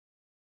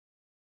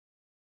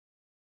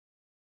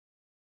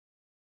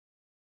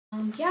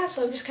Yeah,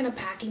 so I'm just kind of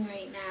packing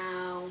right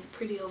now,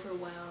 pretty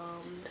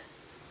overwhelmed.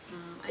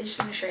 I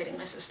just finished writing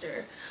my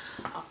sister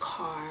a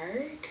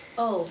card.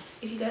 Oh,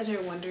 if you guys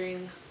are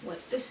wondering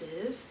what this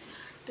is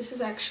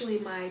actually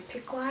my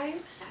PICC line.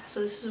 So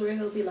this is where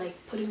they'll be like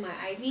putting my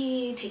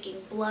IV, taking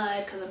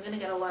blood, because I'm gonna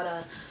get a lot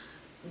of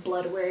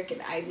blood work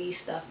and IV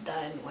stuff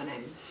done when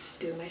I'm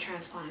doing my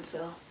transplant.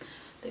 So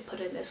they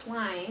put in this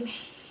line,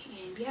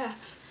 and yeah.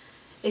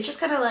 It's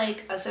just kind of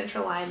like a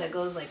central line that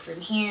goes like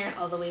from here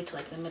all the way to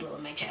like the middle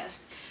of my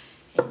chest.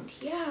 And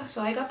yeah,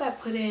 so I got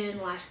that put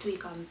in last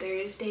week on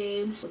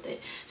Thursday with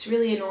it. It's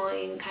really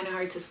annoying, kind of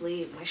hard to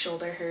sleep. My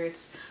shoulder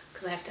hurts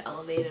because I have to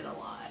elevate it a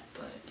lot,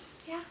 but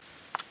yeah.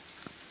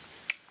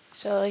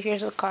 So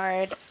here's a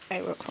card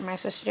I wrote for my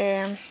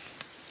sister.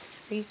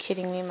 Are you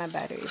kidding me? My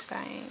battery's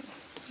dying.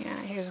 Yeah,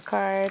 here's a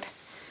card.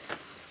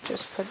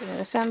 Just put it in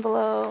this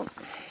envelope.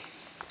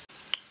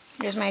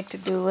 Here's my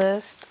to-do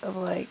list of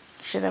like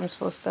shit I'm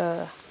supposed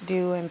to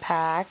do and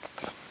pack.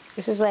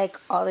 This is like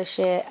all the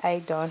shit I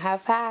don't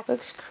have packed.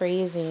 Looks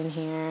crazy in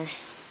here.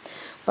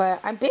 But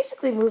I'm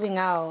basically moving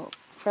out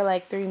for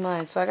like 3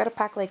 months, so I gotta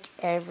pack like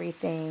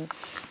everything.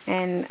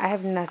 And I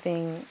have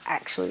nothing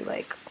actually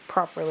like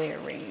properly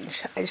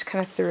arranged. I just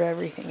kind of threw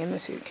everything in the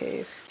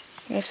suitcase.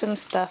 Here's some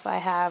stuff I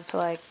have to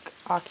like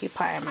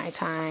occupy my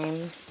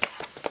time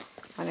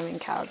when I'm in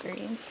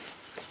Calgary.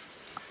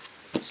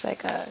 It's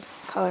like a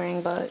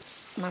coloring book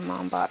my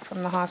mom bought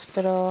from the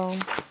hospital.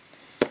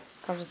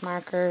 Comes with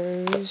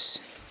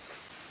markers.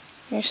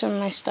 Here's some of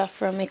my stuff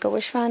from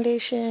Make-A-Wish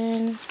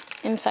Foundation.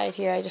 Inside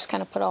here I just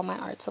kind of put all my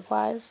art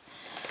supplies.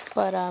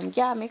 But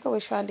yeah,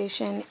 Make-A-Wish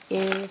Foundation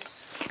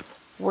is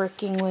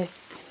working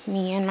with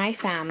me and my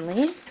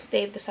family.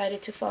 They've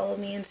decided to follow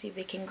me and see if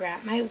they can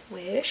grant my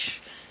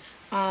wish.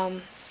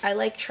 I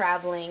like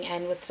traveling,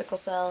 and with sickle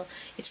cell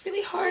it's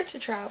really hard to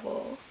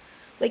travel.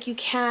 Like you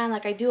can,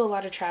 like I do a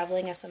lot of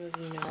traveling, as some of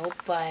you know,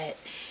 but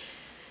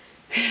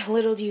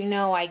little do you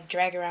know I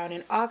drag around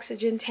an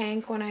oxygen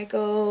tank when I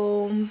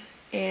go,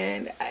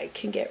 and I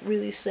can get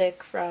really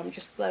sick from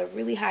just the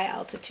really high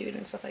altitude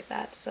and stuff like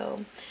that.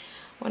 So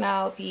when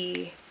I'll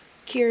be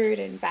cured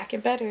and back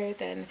and better,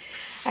 then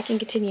I can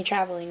continue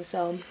traveling.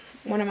 So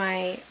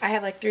I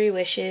have like 3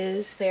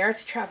 wishes. They are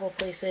to travel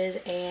places,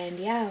 and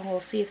yeah,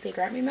 we'll see if they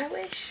grant me my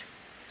wish.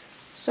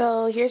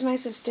 So here's my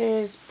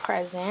sister's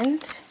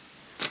present.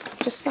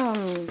 Just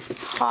some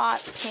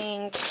hot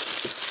pink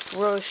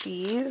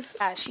Roshis.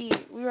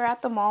 We were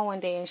at the mall one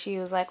day and she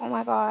was like, oh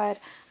my god,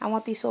 I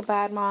want these so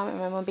bad, mom. And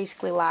my mom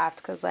basically laughed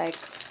because like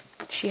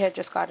she had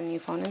just got a new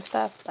phone and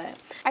stuff. But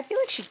I feel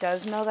like she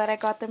does know that I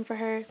got them for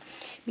her,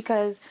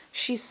 because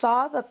she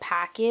saw the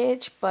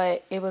package,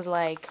 but it was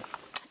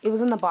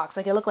in the box,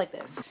 like it looked like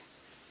this.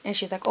 And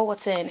she's like, oh,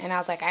 what's in? And I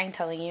was like, I ain't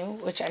telling you,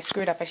 which I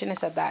screwed up. I shouldn't have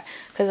said that,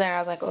 because then I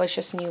was like, oh, it's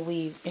just new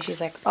weave. And she's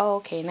like, oh,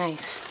 okay,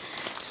 nice.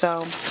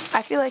 So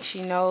I feel like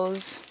she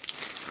knows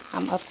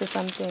I'm up to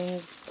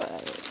something,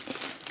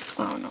 but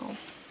I don't know.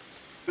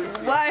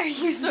 Why are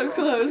you so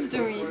close to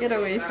me? Get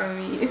away from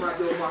me.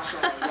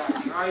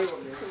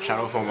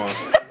 Shadow FOMO.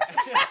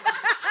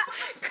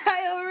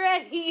 Cry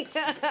already.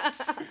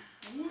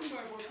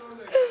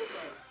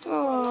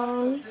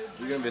 Oh.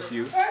 We're gonna miss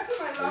you.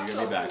 Are you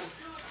gonna be back?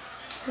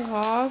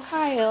 Aw,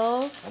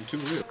 Kyle. I'm too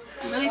real.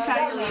 I'm really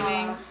sad you're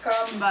leaving,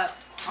 but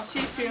I'll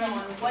see you soon.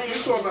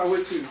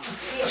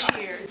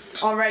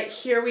 Cheers. Alright,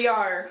 here we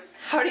are.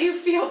 How do you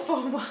feel,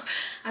 FOMO?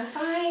 I'm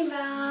fine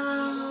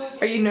now.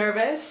 Are you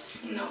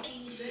nervous? No.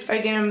 Are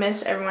you gonna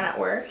miss everyone at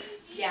work?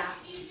 Yeah.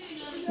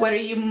 What are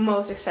you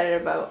most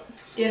excited about?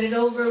 Get it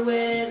over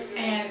with,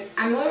 and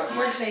I'm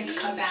more excited to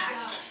come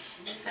back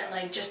and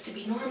like just to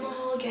be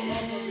normal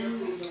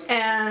again.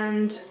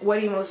 And what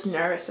are you most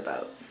nervous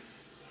about?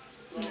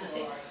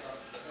 Nothing.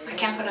 I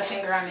can't put a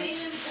finger on it.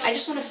 I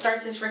just want to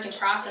start this freaking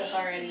process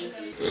already.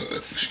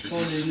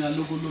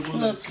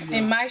 Look,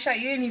 in my shot,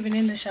 you ain't even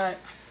in the shot.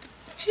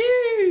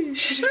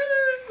 Sheesh.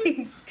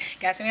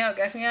 Gas me up,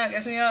 gas me up,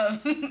 gas me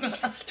up.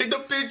 Take the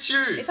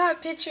picture. It's not a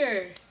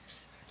picture.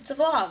 It's a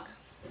vlog.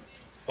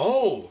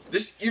 Oh,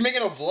 you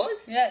making a vlog?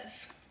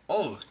 Yes.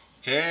 Oh,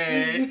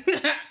 hey.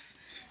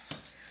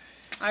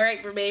 All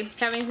right, babe.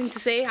 Have anything to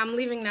say? I'm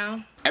leaving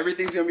now.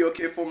 Everything's gonna be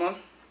okay, FOMO.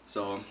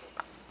 So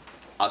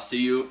I'll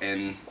see you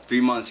in 3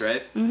 months,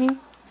 right? Mhm.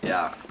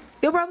 Yeah.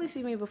 You'll probably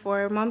see me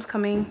before. Mom's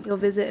coming. You'll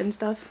visit and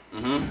stuff.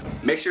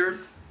 Mhm. Make sure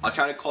I'll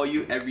try to call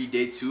you every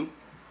day too.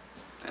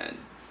 And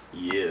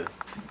yeah.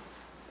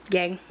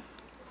 Gang.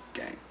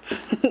 Gang.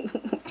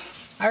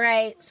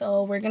 Alright,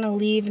 so we're gonna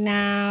leave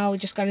now. We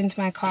just got into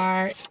my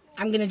car.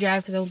 I'm gonna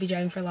drive because I won't be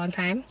driving for a long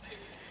time.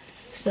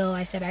 So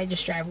I said I'd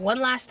just drive one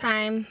last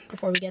time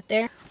before we get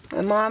there.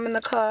 My mom in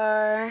the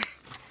car,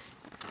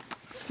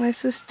 my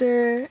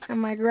sister, and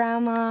my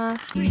grandma.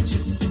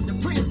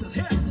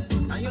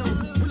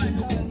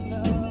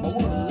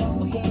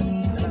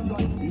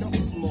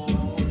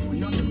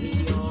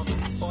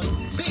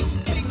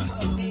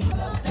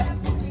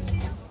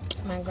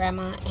 My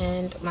grandma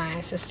and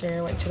my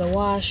sister went to the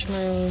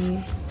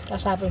washroom.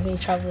 That's what happens when you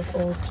travel with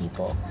old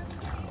people.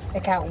 I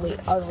can't wait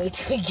all the way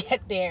till we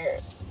get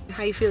there.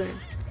 How you feeling?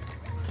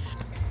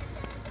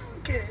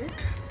 good.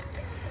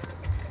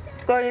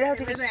 Well, you have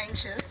to A little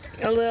anxious.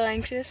 a little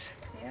anxious.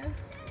 Yeah.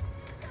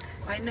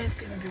 I know it's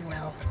gonna be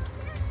well.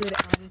 Good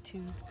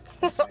attitude.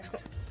 That's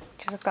right.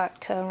 Just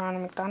got to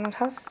Ronald McDonald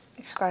House.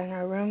 Just got in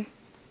our room.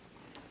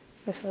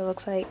 This is what it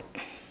looks like.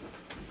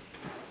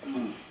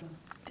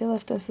 They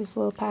left us this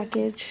little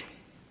package.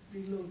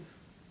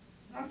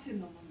 Nothing,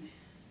 no, mommy.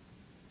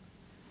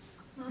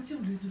 Nothing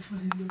will do for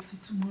the love till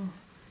tomorrow.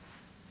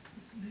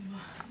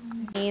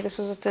 This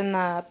was what's in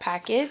the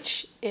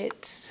package.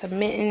 It's some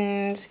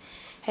mittens,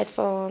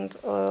 headphones,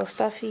 a little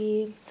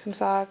stuffy, some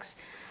socks.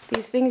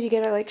 These things you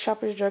get at like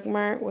Shoppers Drug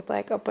Mart with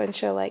like a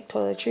bunch of like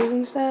toiletries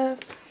and stuff.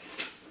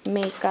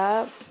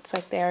 Makeup. It's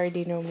like they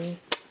already know me.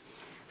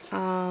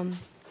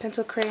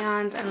 Pencil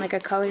crayons and like a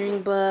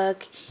coloring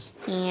book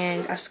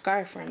and a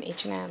scarf from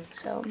H&M.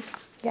 So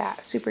yeah,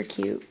 super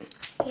cute.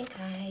 Hey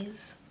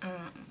guys,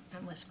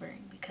 I'm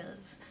whispering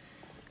because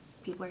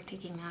people are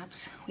taking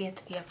naps. We had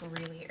to be up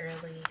really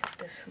early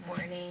this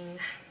morning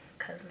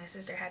because my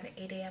sister had an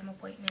 8 a.m.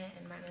 appointment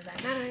and mine was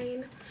at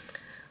 9.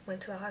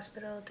 Went to the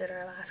hospital, did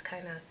our last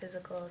kind of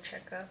physical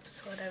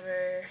checkups,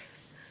 whatever.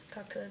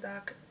 Talked to the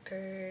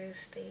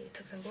doctors, they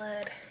took some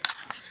blood.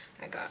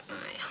 I got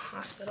my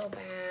hospital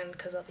band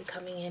because I'll be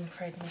coming in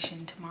for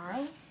admission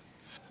tomorrow.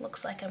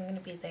 Looks like I'm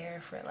gonna be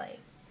there for like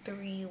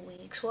 3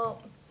 weeks.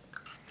 Well,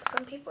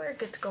 some people are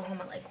good to go home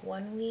at like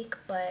 1 week,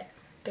 but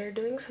they're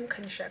doing some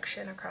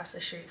construction across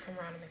the street from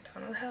Ronald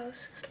McDonald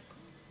House.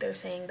 They're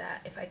saying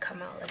that if I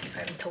come out, like if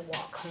I'm to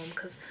walk home,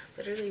 because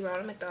literally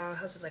Ronald McDonald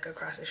House is like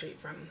across the street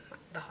from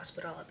the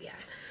hospital I'll be at.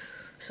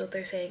 So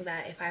they're saying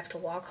that if I have to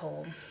walk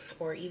home,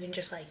 or even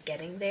just like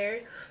getting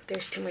there,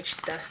 there's too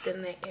much dust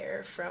in the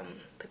air from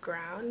the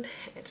ground.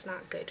 It's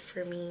not good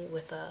for me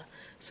with a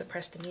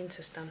suppressed immune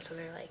system. So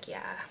they're like,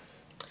 yeah,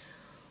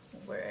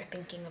 we're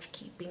thinking of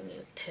keeping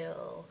you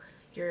till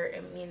your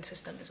immune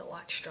system is a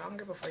lot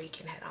stronger before you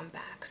can head on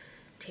back.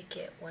 Take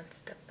it one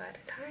step at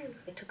a time.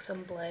 I took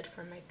some blood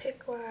from my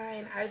PICC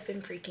line. I've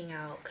been freaking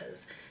out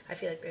because I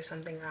feel like there's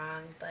something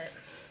wrong, but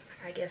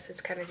I guess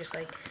it's kind of just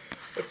like,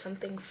 it's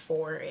something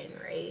foreign,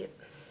 right?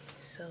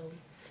 So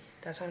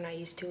that's why I'm not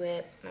used to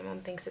it. My mom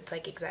thinks it's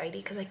like anxiety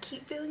because I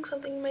keep feeling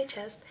something in my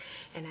chest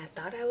and I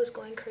thought I was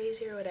going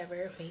crazy or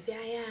whatever. Maybe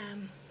I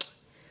am,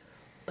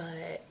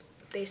 but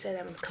they said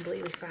I'm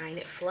completely fine.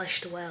 It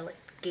flushed well, it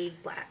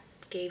gave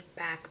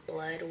back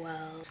blood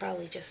well.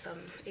 Probably just some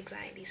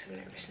anxiety, some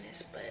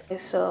nervousness, but.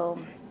 So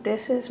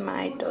this is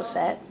my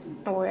dosette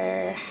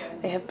where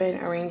they have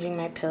been arranging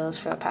my pills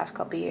for the past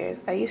couple years.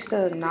 I used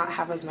to not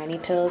have as many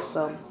pills,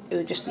 so it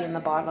would just be in the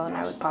bottle and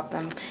I would pop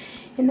them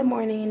in the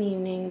morning and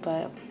evening,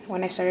 but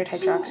when I started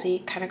hydroxy,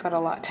 it kind of got a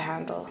lot to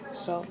handle,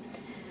 so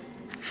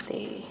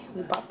we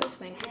bought this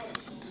thing.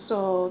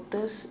 So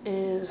this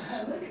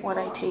is what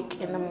I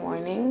take in the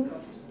morning.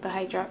 The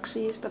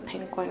hydroxy is the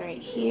pink one right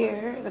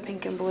here, the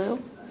pink and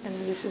blue. And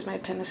then this is my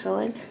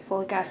penicillin,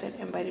 folic acid,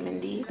 and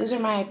vitamin D. These are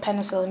my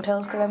penicillin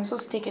pills because I'm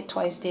supposed to take it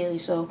twice daily.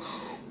 So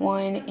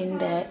one in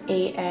the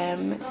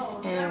AM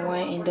and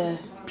one in the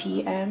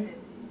PM.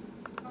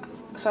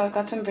 So I've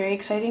got some very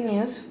exciting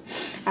news.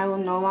 I will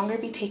no longer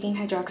be taking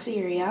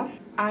hydroxyurea.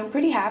 I'm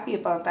pretty happy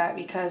about that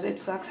because it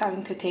sucks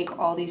having to take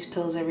all these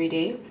pills every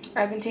day.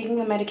 I've been taking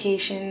the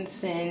medication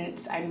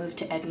since I moved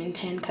to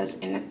Edmonton because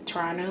in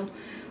Toronto,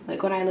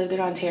 like when I lived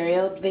in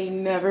Ontario, they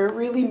never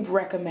really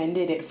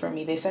recommended it for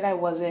me. They said I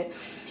wasn't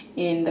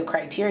in the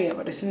criteria,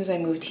 but as soon as I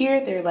moved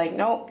here, they're like,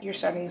 nope, you're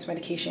starting this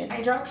medication.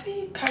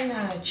 Hydroxy kind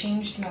of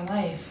changed my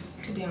life,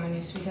 to be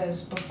honest,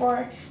 because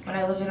before, when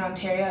I lived in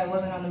Ontario, I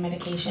wasn't on the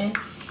medication,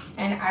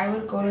 and I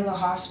would go to the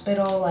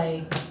hospital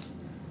like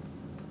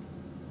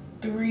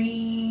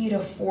 3 to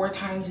 4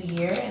 times a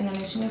year, and then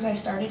as soon as I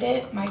started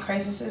it, my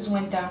crises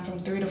went down from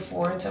 3 to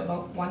 4 to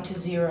about 1 to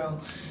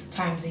 0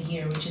 times a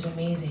year, which is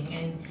amazing.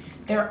 And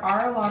there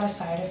are a lot of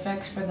side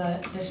effects for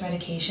this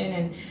medication,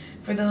 and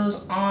for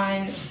those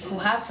who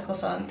have sickle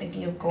cell and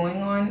thinking of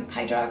going on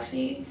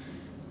hydroxy,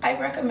 I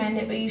recommend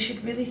it, but you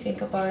should really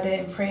think about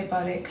it and pray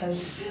about it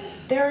because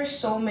there are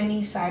so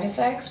many side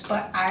effects.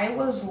 But I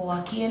was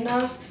lucky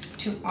enough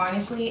to,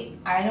 honestly,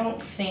 I don't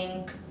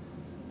think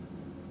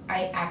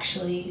I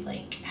actually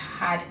like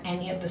had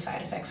any of the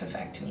side effects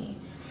affect me.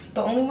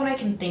 The only one I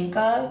can think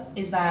of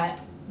is that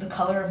the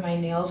color of my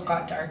nails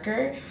got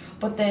darker,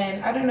 but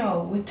then I don't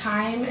know, with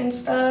time and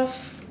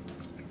stuff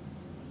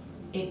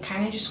it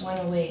kind of just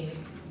went away.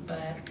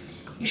 But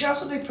you should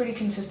also be pretty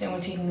consistent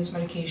when taking this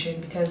medication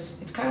because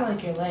it's kind of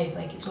like your life,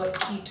 like it's what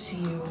keeps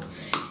you.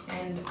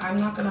 And I'm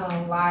not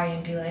gonna lie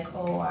and be like,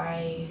 oh,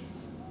 I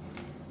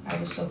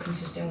was so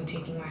consistent with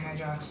taking my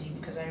hydroxy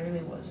because I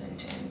really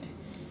wasn't.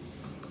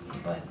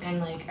 And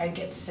like I'd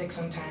get sick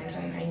sometimes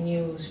and I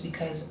knew it was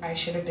because I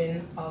should have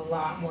been a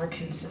lot more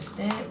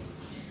consistent.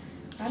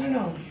 I don't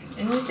know.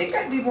 And you think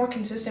I'd be more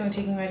consistent with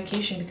taking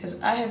medication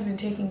because I have been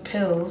taking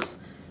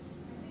pills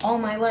all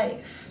my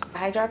life.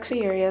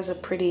 Hydroxyurea is a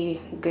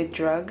pretty good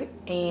drug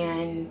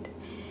and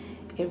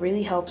it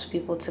really helps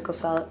people with sickle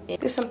cell. This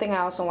is something I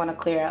also want to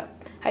clear up.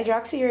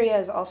 Hydroxyurea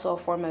is also a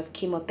form of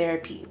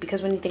chemotherapy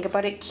because when you think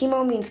about it,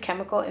 chemo means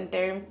chemical and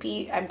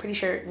therapy, I'm pretty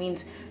sure it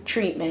means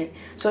treatment.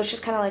 So it's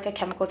just kind of like a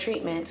chemical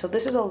treatment. So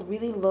this is a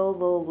really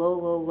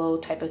low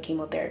type of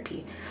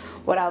chemotherapy.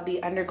 What I'll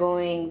be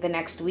undergoing the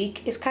next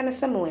week is kind of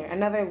similar,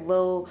 another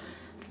low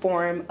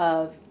form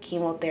of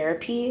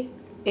chemotherapy.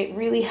 It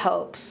really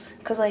helps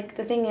because like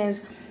the thing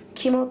is,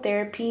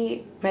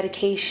 chemotherapy,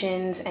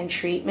 medications, and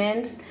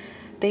treatments,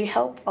 they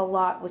help a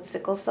lot with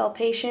sickle cell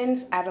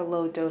patients at a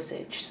low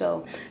dosage.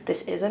 So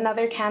this is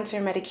another cancer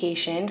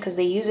medication because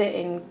they use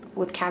it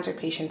with cancer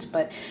patients,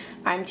 but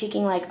I'm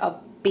taking like a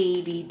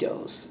baby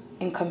dose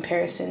in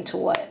comparison to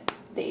what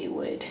they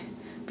would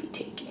be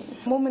taking.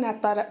 The moment I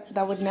thought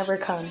that would never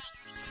come.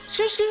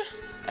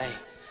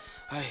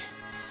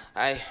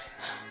 Hey,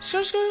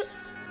 scoot.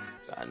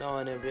 I know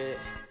in a bit.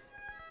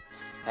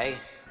 Hey.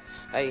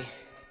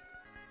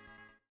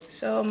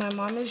 So my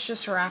mom is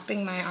just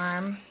wrapping my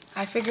arm.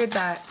 I figured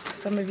that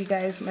some of you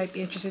guys might be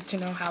interested to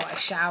know how I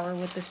shower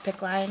with this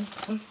PICC line.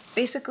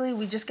 Basically,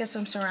 we just get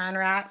some saran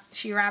wrap.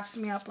 She wraps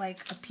me up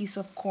like a piece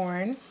of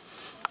corn.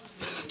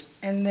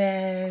 And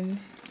then,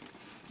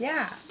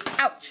 yeah,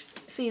 ouch.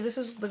 See, this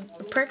is the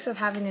perks of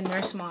having a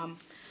nurse mom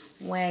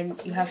when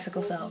you have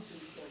sickle cell.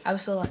 I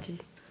was so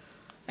lucky.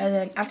 And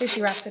then after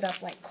she wraps it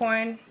up like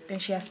corn, then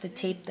she has to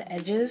tape the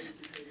edges.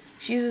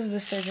 She uses the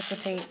surgical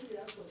tape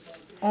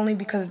only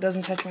because it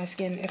doesn't touch my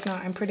skin. If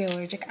not, I'm pretty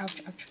allergic.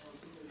 Ouch.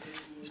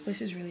 This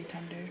place is really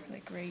tender,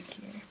 like right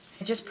here.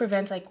 It just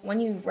prevents, like, when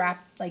you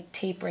wrap, like,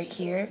 tape right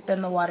here,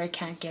 then the water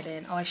can't get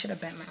in. Oh, I should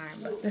have bent my arm,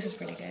 but this is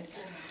pretty good.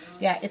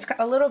 Yeah, it's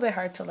a little bit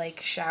hard to,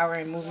 like, shower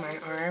and move my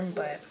arm,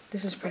 but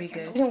this is pretty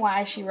good. The reason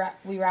why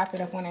we wrap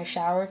it up when I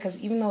shower, because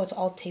even though it's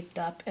all taped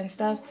up and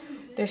stuff,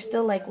 there's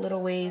still, like,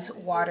 little ways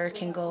water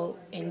can go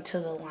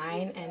into the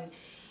line, and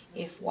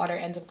if water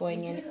ends up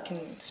going in, it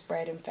can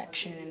spread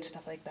infection and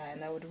stuff like that,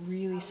 and that would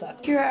really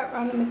suck. Here at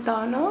Ronald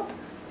McDonald,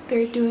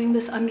 they're doing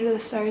this Under the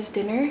Stars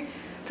dinner.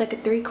 It's like a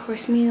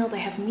 3-course meal. They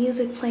have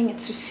music playing.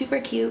 It's just super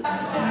cute.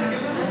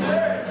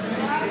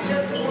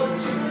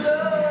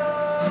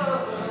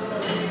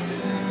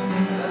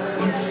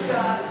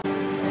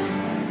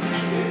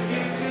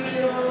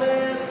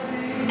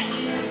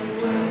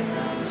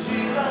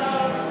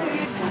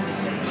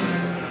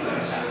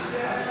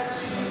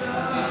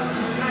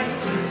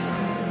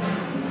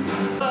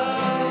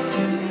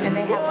 And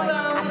they have like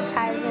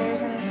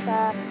appetizers and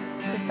stuff.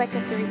 It's like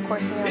a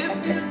 3-course meal type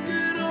thing.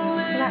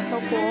 Isn't that so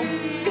cool?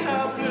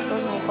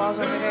 Those meatballs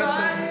over there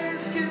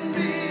taste freaking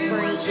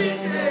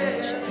delicious.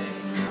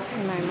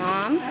 And my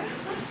mom.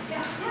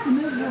 I'm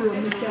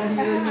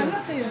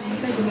not saying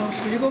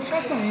you go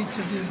first on it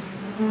to do.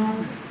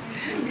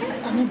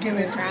 I'm not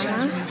giving it to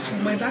charge me for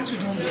my battery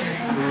don't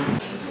die.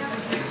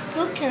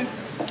 Okay.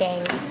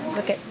 Gang,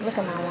 look at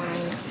my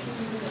wine.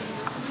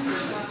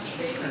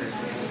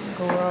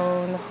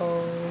 Grown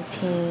whole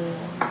team.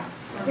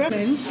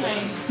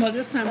 Well,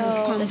 this time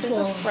So this is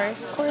the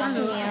first course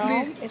meal.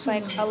 It's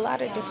like a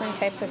lot of different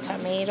types of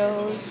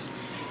tomatoes.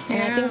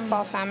 And I think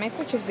balsamic,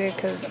 which is good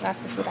because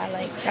that's the food I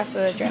like. That's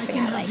the dressing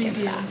I like and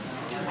stuff.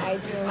 I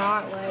do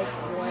not like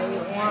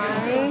white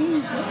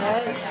wine,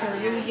 but to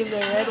really give the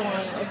red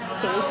one a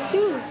taste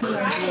too.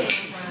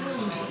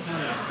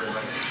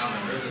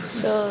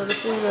 So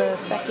this is the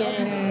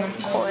second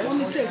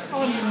course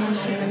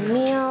in the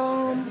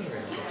meal.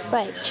 It's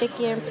like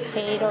chicken,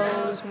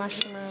 potatoes,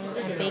 mushrooms,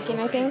 and bacon,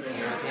 I think.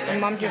 And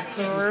Mom just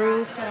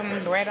threw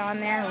some bread on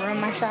there and ruined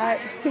my shot.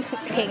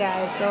 Okay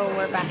guys, so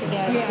we're back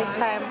again. This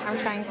time I'm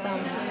trying some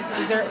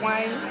dessert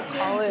wine. I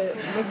call it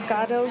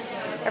Moscato.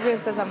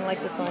 Everyone says I'm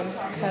like this one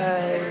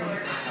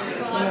because,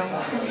 you know,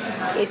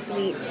 it's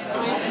sweet.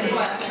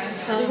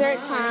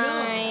 Dessert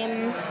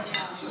time.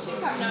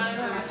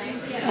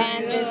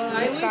 And this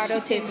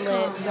Moscato tastes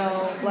lit,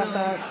 so bless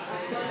up.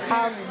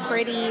 How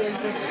pretty is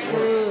this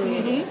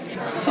food?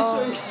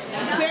 Oh.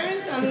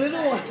 Parents and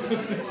little ones.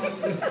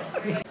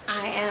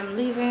 I am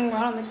leaving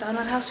Ronald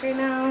McDonald House right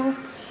now,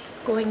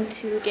 going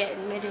to get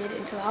admitted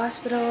into the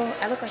hospital.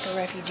 I look like a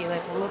refugee,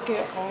 like look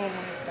at all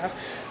my stuff.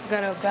 I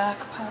got a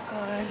backpack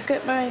on. Look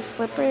at my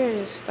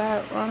slippers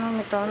that Ronald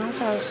McDonald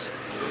House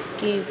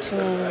gave to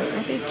me.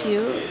 Aren't they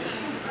cute?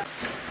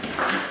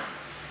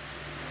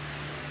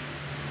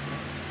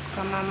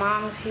 Got my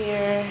mom's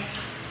here,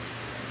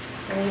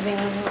 leaving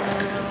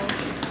now.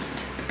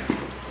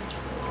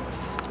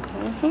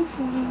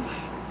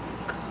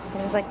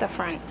 This is like the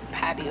front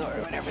patio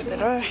or whatever, the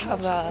door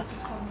of the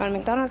Ronald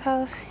McDonald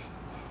House.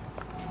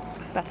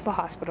 That's the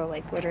hospital,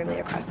 like literally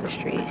across the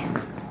street.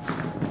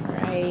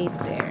 Right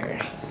there.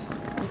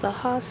 There's the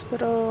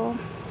hospital.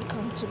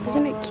 Come tomorrow.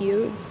 Isn't it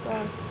cute? It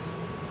starts.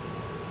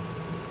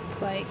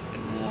 It's like,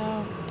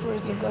 Yeah,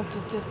 praise to God to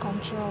take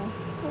control.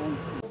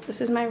 this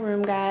is my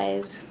room,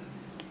 guys.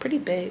 Pretty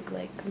big,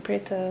 like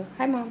compared to,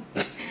 hi Mom.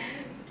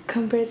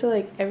 Compared to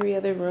like every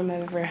other room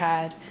I've ever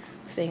had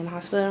staying in the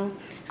hospital.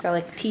 It's got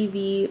like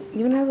TV,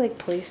 even has like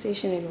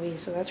PlayStation and Wii,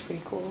 so that's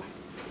pretty cool.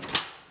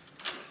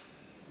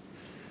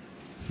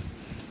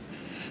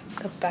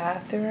 The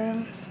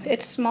bathroom,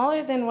 it's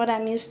smaller than what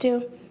I'm used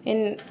to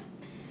in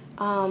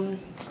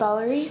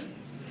stollery.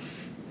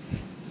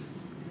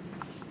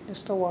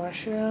 Just a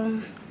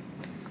washroom.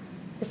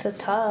 It's a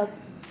tub.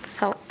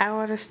 So I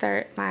want to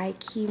start my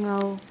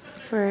chemo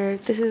for,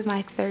 this is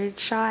my 3rd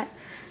shot.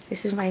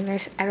 This is my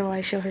nurse. I don't want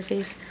to show her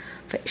face,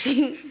 but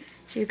she's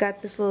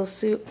got this little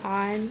suit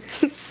on.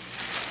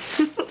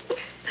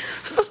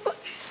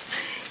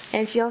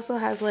 And she also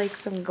has like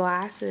some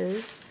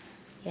glasses.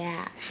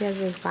 Yeah, she has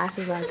those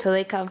glasses on, so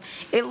they come.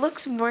 It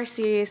looks more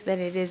serious than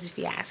it is if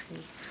you ask me.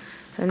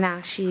 So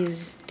now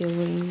she's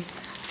doing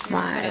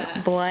my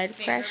blood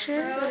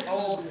pressure.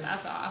 Oh,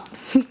 that's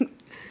off.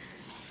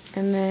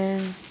 And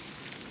then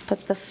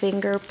put the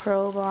finger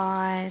probe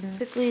on.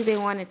 Basically, they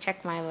want to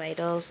check my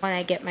vitals. When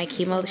I get my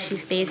chemo, she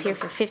stays here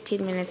for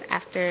 15 minutes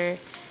after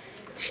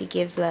she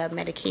gives the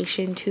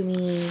medication to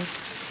me,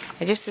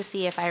 and just to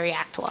see if I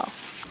react well.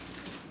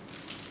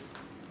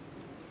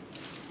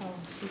 Oh,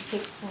 she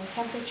takes my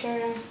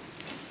temperature.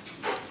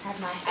 I have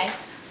my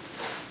ice.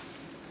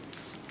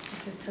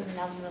 This is to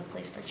numb the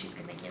place that she's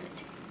gonna give it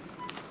to me.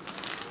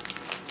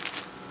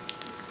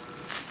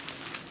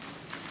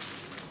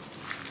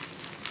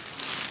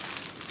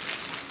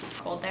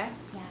 Cold there?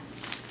 Yeah.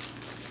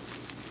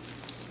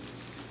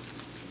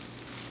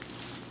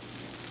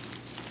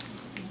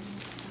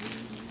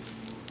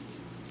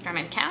 I'm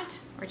gonna count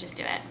or just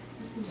do it?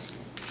 Just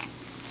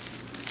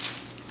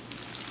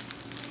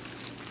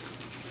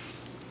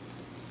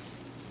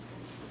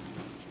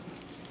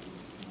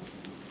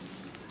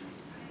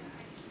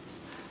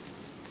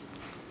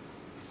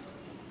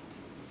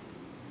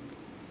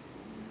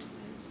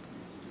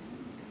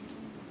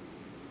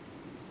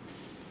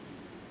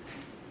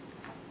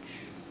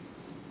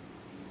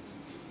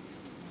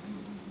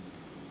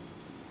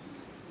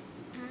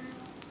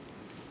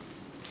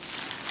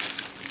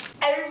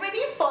Everybody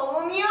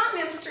follow me on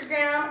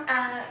Instagram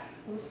at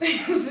what's my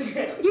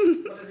Instagram?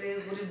 What it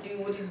is, what it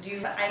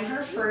do. I'm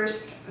her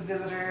first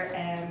visitor,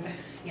 and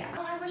yeah.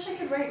 Oh, I wish I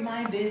could write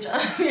my bitch on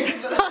here,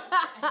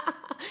 but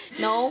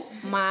no,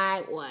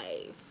 my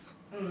wife.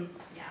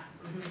 yeah.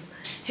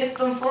 Hit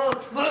them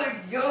folks, like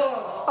yo.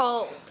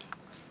 Oh,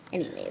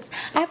 anyways,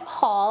 I have a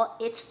haul.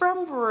 It's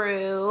from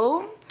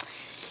Rue.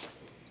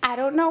 I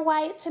don't know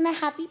why it's in a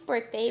happy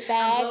birthday I'm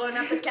bag. blowing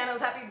up the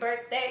candles. Happy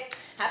birthday,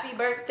 happy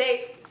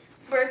birthday,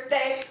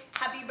 birthday,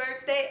 happy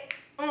birthday.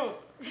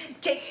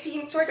 Cake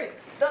team twerking,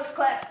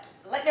 thunderclap,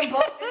 lightning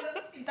bolt.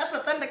 That's a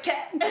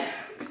thundercat.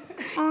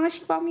 Aw,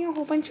 she bought me a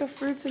whole bunch of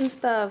fruits and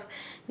stuff.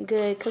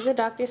 Good, because the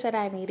doctor said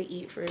I need to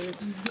eat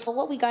fruits.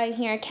 What we got in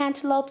here,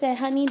 cantaloupe and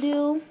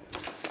honeydew.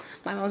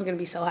 My mom's gonna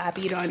be so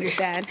happy, you don't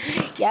understand.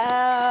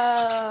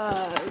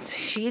 Yes,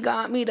 she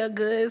got me the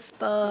good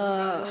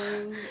stuff.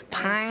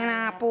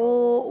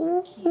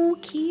 Pineapple, ooh,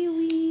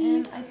 kiwi.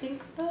 And I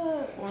think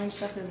the orange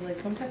stuff is like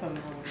some type of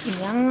melon.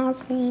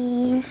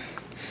 Yummy.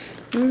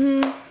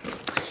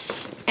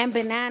 And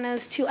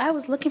bananas too. I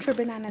was looking for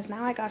bananas.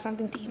 Now I got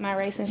something to eat my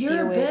rice and stew with.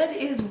 Your bed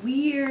is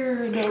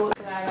weird. I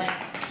like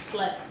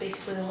slept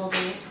basically the whole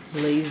day.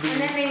 Lazy.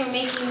 And then they were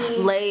making me.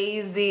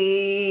 Lazy.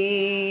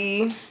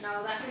 No, it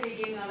was after they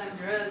gave me all them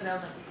drugs. I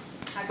was like,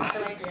 I slept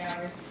for like 3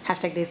 hours.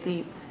 Hashtag they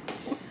sleep.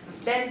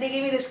 Then they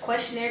gave me this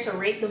questionnaire to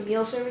rate the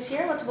meal service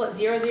here. What's what?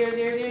 0, 0,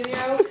 0, 0,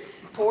 0.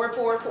 Pour.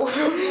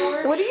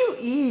 What do you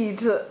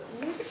eat? Look.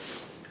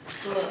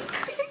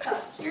 So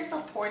here's the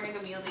poor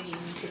nigga meal they gave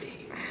me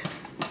today.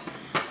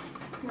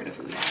 Where the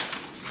food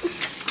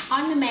at?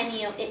 On the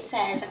menu, it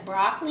says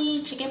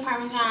broccoli, chicken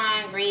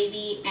parmesan,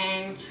 gravy,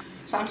 and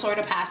some sort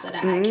of pasta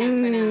that I can't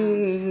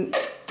pronounce.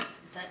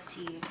 That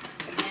tea.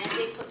 And then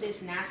they put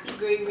this nasty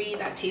gravy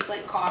that tastes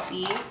like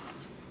coffee.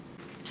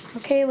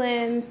 Okay,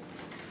 Lynn.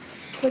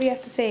 What do you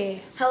have to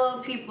say? Hello,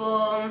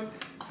 people.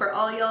 For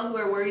all y'all who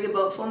are worried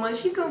about FOMO,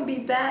 she's gonna be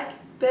back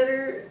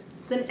better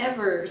than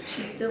ever.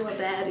 She's still a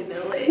bad in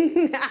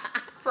LA.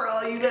 For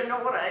all you that know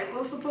what I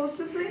was supposed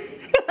to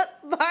say.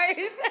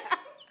 Bars.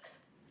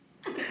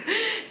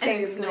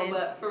 Thanks, no,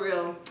 but for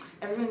real,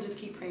 everyone just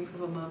keep praying for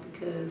FOMO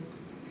because,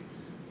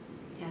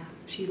 yeah,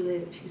 she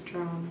lit, she's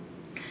strong.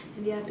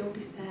 And yeah, don't be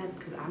sad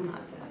because I'm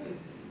not sad.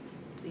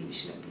 So you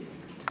shouldn't be sad.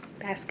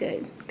 That's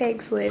good.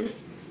 Thanks, Lynn.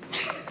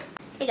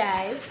 Hey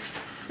guys,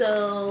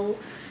 so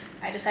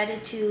I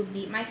decided to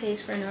beat my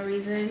face for no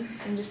reason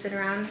and just sit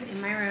around in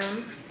my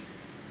room.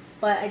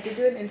 But I did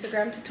do an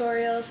Instagram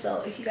tutorial,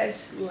 so if you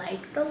guys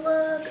like the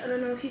look, I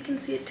don't know if you can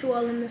see it too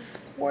well in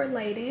this poor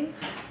lighting,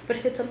 but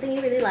if it's something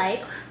you really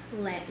like,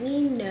 let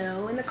me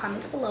know in the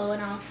comments below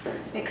and I'll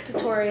make a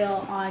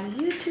tutorial on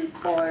YouTube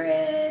for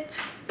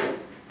it.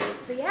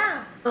 But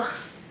yeah. Ugh.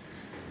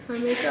 My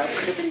makeup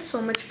could have been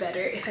so much better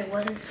if I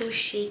wasn't so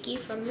shaky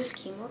from this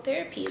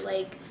chemotherapy.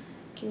 Like,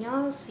 can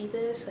y'all see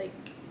this?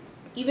 Like,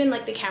 even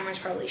like the camera's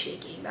probably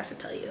shaking. That's to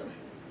tell you.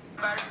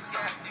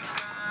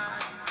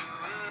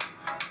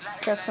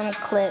 Just some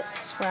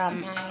clips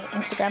from my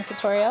Instagram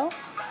tutorial.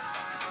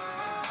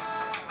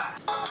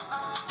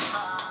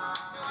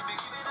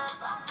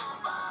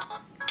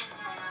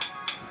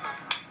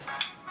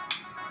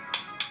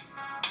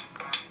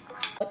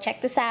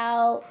 Check this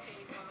out.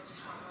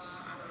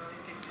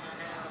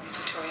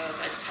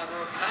 Tutorials. I just have a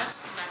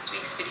request. Next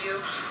this week's video,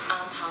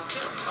 how to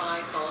apply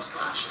false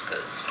lashes,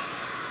 because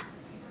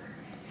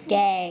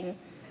Dang.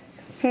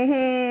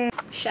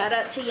 Shout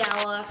out to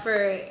Yawa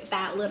for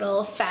that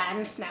little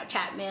fan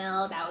Snapchat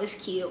mail. That was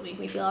cute, make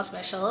me feel all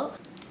special.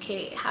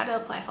 Okay, how to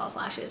apply false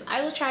lashes.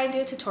 I will try and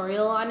do a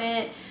tutorial on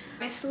it.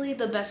 Honestly,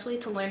 the best way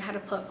to learn how to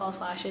put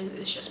false lashes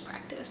is just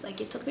practice.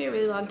 Like, it took me a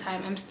really long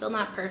time. I'm still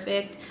not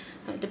perfect.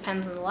 It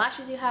depends on the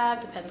lashes you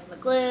have, depends on the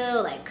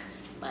glue, like,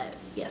 but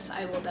yes,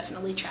 I will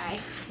definitely try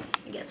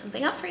and get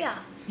something up for y'all.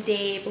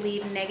 Day, I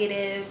believe,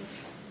 negative,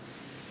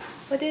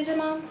 what day is it,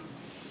 Mom?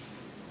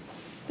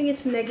 I think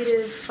it's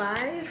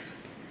 -5.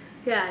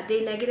 Yeah,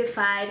 day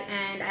 -5,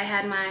 and I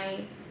had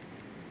my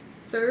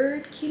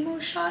 3rd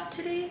chemo shot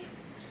today.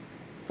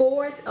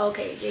 4th,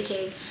 okay,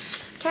 JK.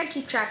 Can't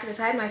keep track of this.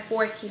 I had my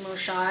 4th chemo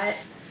shot.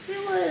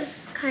 It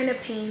was kind of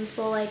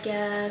painful, I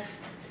guess.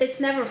 It's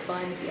never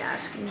fun if you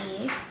ask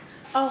me.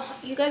 Oh,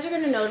 you guys are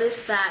gonna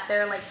notice that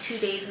there are like 2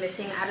 days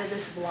missing out of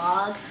this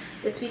vlog.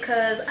 It's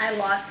because I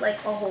lost like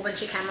a whole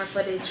bunch of camera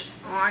footage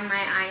on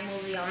my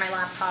iMovie, on my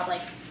laptop.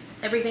 Like,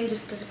 everything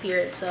just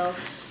disappeared, so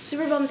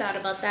super bummed out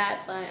about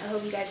that, but I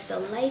hope you guys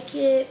still like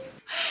it.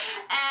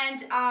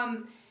 And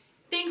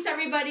thanks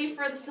everybody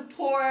for the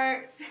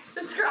support.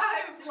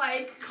 Subscribe,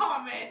 like,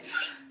 comment.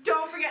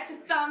 Don't forget to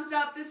thumbs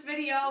up this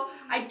video.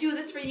 I do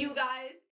this for you guys.